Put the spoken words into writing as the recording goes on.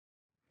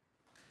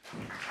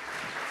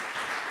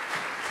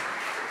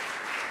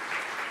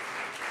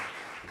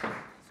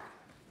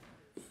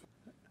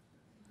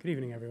Good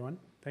evening, everyone.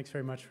 Thanks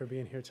very much for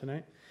being here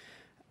tonight.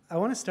 I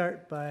want to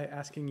start by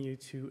asking you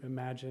to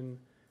imagine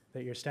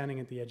that you're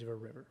standing at the edge of a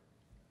river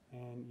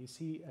and you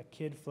see a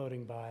kid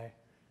floating by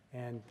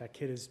and that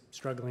kid is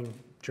struggling,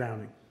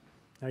 drowning.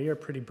 Now, you're a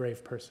pretty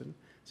brave person,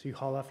 so you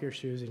haul off your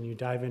shoes and you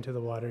dive into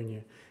the water and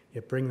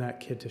you bring that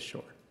kid to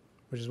shore,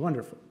 which is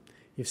wonderful.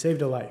 You've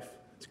saved a life.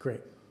 It's great.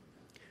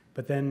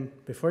 But then,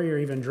 before you're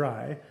even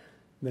dry,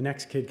 the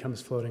next kid comes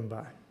floating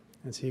by.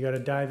 And so you got to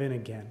dive in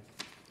again.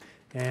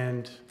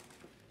 And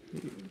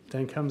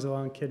then comes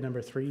along kid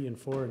number 3 and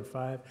 4 and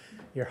 5.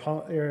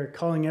 You're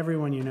calling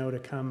everyone you know to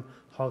come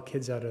haul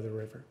kids out of the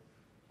river.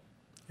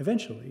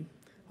 Eventually,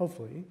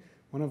 hopefully,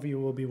 one of you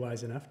will be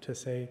wise enough to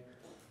say,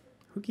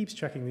 who keeps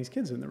checking these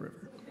kids in the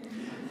river?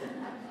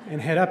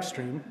 And head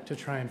upstream to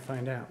try and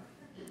find out.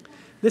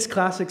 This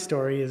classic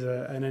story is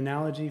an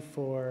analogy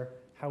for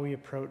how we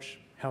approach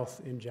health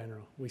in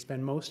general. We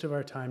spend most of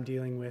our time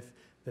dealing with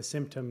the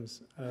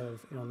symptoms of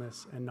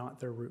illness and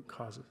not their root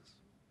causes.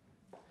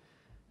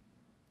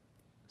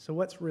 So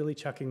what's really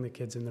chucking the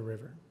kids in the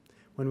river?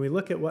 When we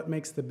look at what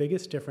makes the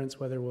biggest difference,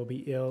 whether we'll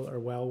be ill or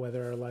well,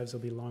 whether our lives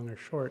will be long or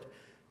short,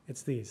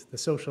 it's these, the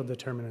social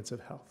determinants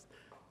of health,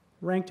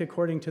 ranked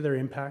according to their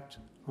impact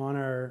on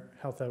our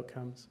health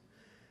outcomes.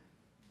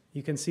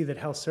 You can see that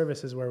health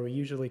services, where we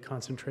usually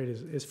concentrate,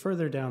 is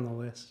further down the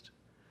list.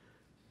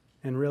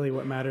 And really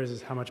what matters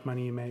is how much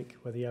money you make,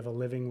 whether you have a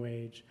living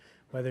wage,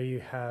 whether you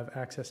have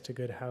access to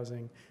good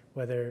housing,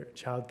 whether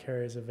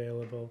childcare is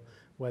available,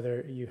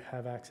 whether you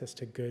have access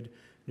to good,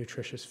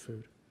 nutritious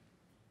food.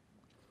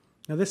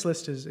 Now this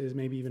list is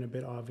maybe even a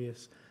bit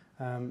obvious.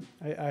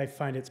 I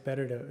find it's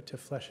better to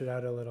flesh it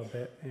out a little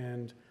bit.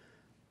 And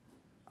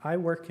I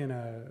work in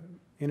an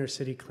inner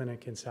city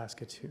clinic in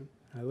Saskatoon.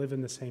 I live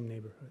in the same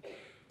neighborhood.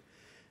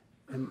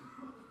 And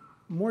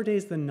more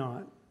days than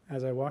not,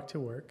 as I walk to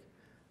work,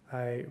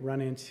 I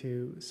run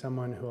into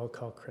someone who I'll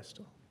call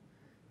Crystal.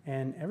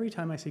 And every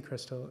time I see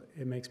Crystal,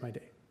 it makes my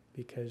day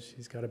because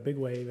she's got a big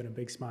wave and a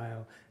big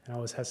smile and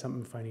always has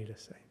something funny to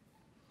say.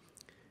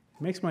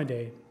 It makes my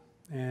day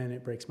and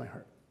it breaks my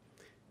heart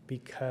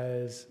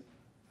because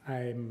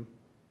I'm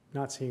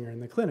not seeing her in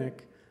the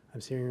clinic, I'm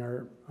seeing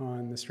her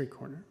on the street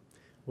corner,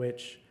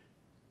 which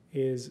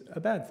is a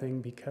bad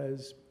thing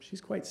because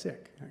she's quite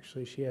sick.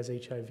 Actually, she has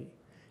HIV.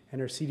 And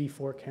her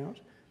CD4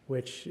 count,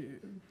 which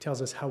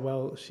tells us how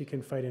well she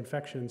can fight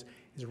infections,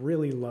 is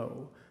really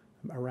low,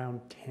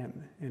 around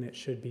 10, and it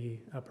should be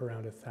up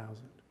around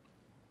 1,000.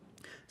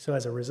 So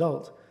as a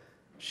result,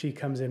 she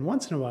comes in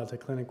once in a while to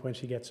clinic when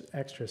she gets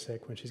extra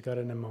sick, when she's got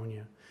a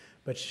pneumonia,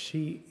 but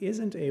she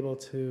isn't able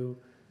to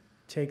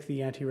take the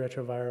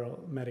antiretroviral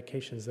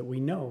medications that we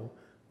know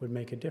would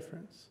make a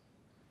difference.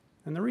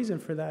 And the reason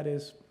for that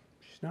is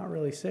she's not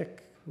really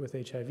sick with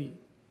HIV.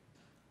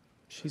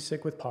 She's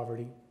sick with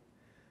poverty,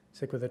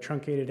 sick with a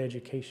truncated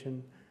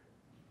education,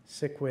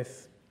 sick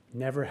with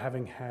never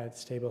having had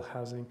stable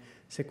housing,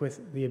 sick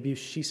with the abuse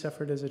she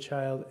suffered as a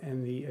child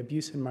and the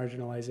abuse and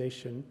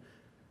marginalization,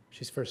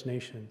 she's First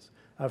Nations,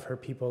 of her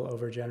people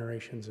over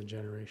generations and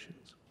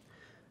generations.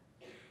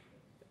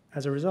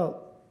 As a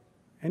result,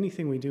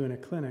 anything we do in a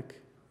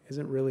clinic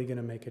isn't really going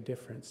to make a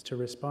difference. To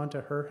respond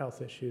to her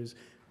health issues,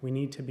 we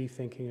need to be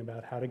thinking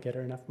about how to get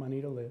her enough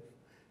money to live,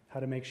 how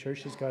to make sure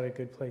she's got a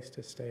good place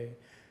to stay,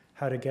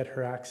 how to get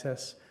her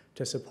access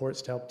to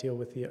supports to help deal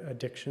with the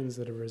addictions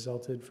that have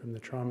resulted from the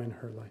trauma in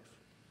her life.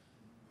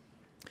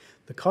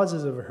 The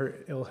causes of her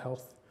ill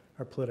health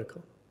are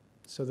political,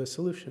 so the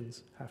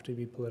solutions have to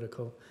be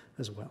political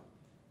as well.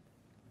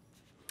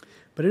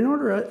 But in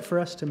order for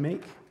us to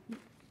make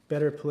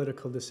better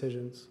political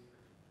decisions,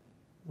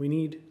 we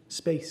need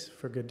space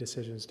for good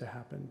decisions to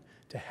happen,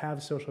 to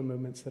have social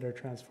movements that are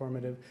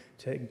transformative,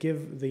 to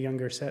give the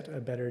younger set a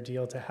better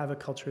deal, to have a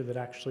culture that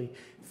actually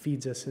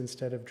feeds us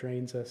instead of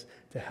drains us,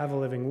 to have a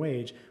living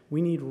wage.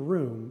 We need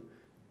room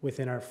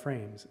within our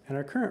frames. And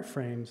our current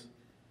frames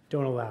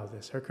don't allow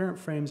this. Our current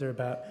frames are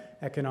about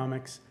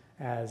economics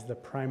as the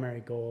primary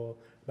goal,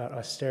 about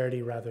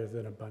austerity rather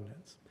than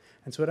abundance.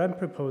 And so what I'm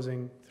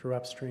proposing through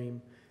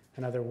Upstream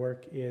and other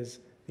work is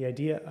the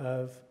idea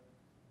of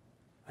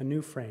a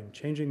new frame,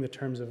 changing the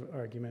terms of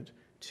argument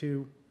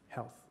to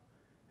health.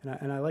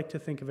 And I like to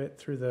think of it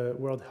through the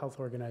World Health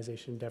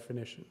Organization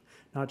definition,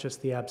 not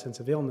just the absence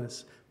of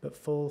illness, but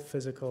full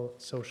physical,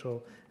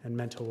 social, and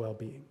mental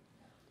well-being.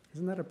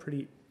 Isn't that a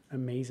pretty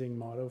amazing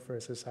motto for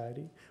a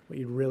society? What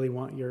you'd really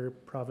want your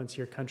province,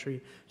 your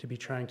country to be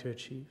trying to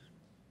achieve?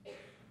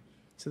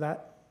 So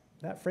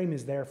that frame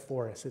is there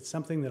for us. It's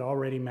something that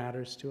already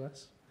matters to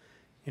us.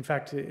 In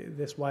fact,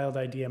 this wild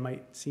idea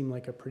might seem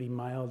like a pretty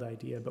mild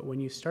idea, but when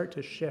you start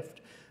to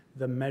shift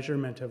the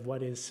measurement of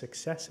what is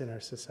success in our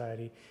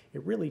society,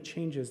 it really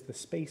changes the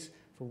space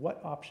for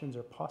what options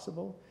are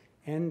possible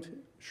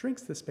and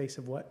shrinks the space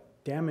of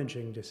what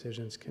damaging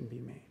decisions can be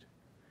made.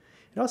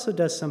 It also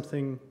does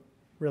something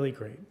really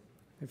great.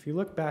 If you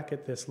look back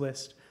at this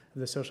list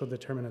of the social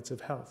determinants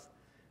of health,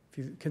 if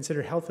you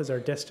consider health as our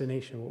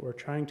destination, what we're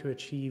trying to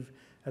achieve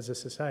as a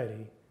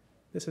society,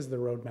 this is the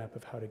roadmap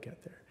of how to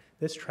get there.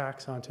 This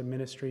tracks onto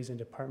ministries and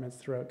departments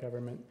throughout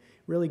government,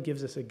 really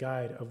gives us a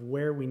guide of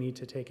where we need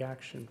to take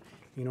action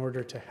in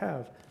order to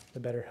have the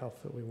better health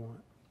that we want.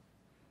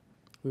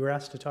 We were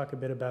asked to talk a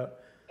bit about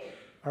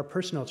our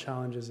personal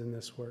challenges in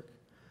this work.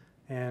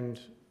 And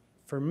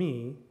for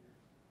me,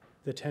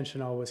 the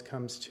tension always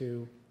comes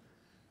to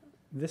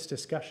this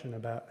discussion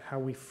about how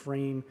we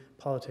frame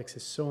politics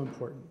is so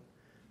important.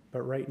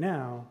 But right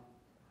now,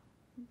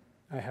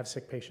 I have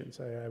sick patients.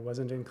 I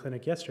wasn't in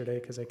clinic yesterday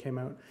because I came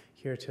out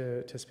here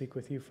to speak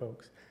with you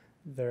folks.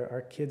 There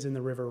are kids in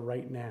the river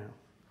right now.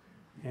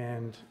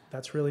 And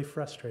that's really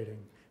frustrating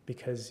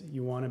because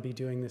you want to be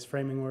doing this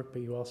framing work,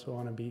 but you also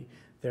want to be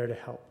there to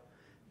help.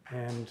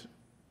 And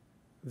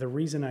the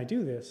reason I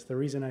do this, the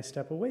reason I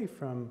step away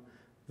from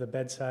the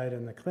bedside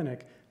and the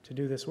clinic to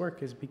do this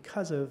work is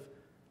because of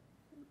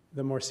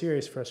the more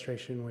serious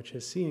frustration, which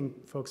is seeing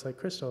folks like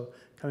Crystal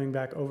coming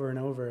back over and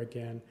over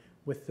again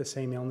with the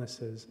same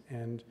illnesses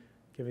and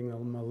giving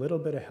them a little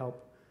bit of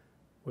help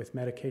with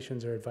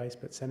medications or advice,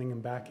 but sending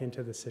them back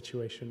into the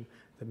situation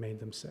that made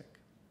them sick.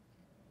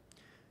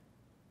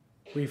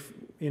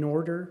 In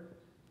order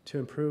to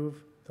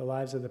improve the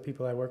lives of the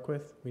people I work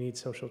with, we need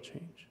social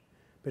change.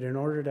 But in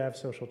order to have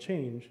social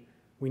change,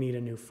 we need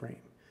a new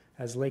frame.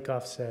 As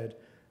Lakoff said,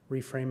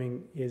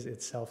 reframing is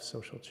itself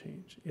social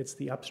change. It's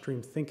the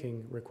upstream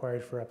thinking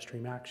required for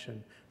upstream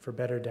action for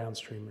better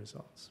downstream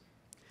results.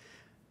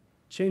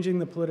 Changing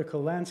the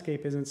political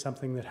landscape isn't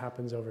something that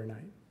happens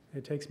overnight.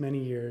 It takes many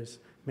years,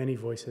 many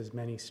voices,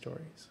 many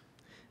stories.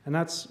 And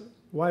that's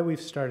why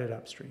we've started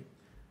Upstream.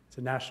 It's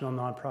a national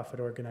nonprofit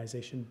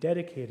organization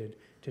dedicated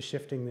to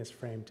shifting this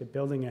frame, to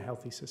building a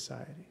healthy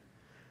society.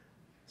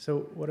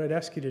 So what I'd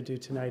ask you to do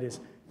tonight is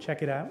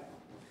check it out,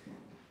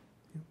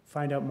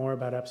 find out more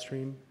about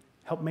Upstream,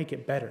 help make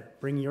it better,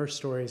 bring your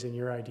stories and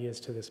your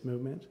ideas to this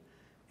movement.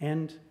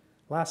 And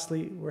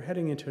lastly, we're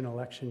heading into an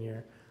election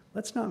year.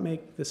 Let's not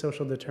make the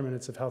social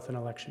determinants of health an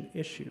election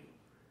issue.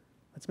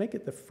 Let's make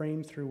it the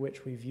frame through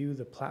which we view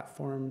the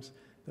platforms,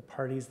 the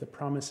parties, the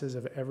promises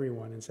of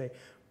everyone and say,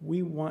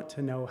 we want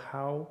to know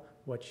how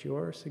what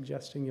you're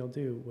suggesting you'll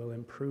do will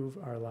improve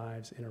our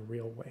lives in a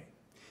real way.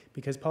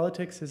 Because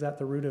politics is at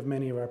the root of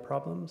many of our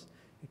problems.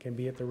 It can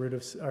be at the root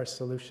of our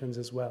solutions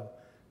as well.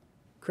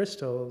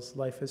 Crystal's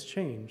life has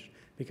changed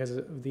because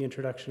of the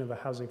introduction of a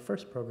Housing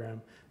First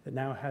program that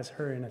now has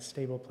her in a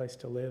stable place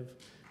to live.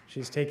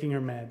 She's taking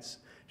her meds.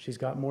 She's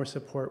got more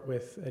support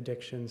with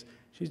addictions.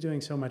 She's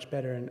doing so much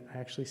better, and I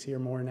actually see her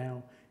more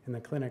now in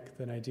the clinic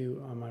than I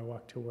do on my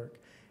walk to work.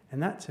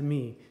 And that, to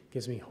me,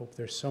 gives me hope.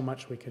 There's so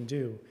much we can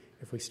do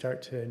if we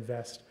start to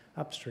invest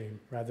upstream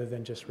rather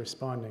than just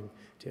responding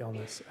to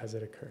illness as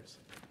it occurs.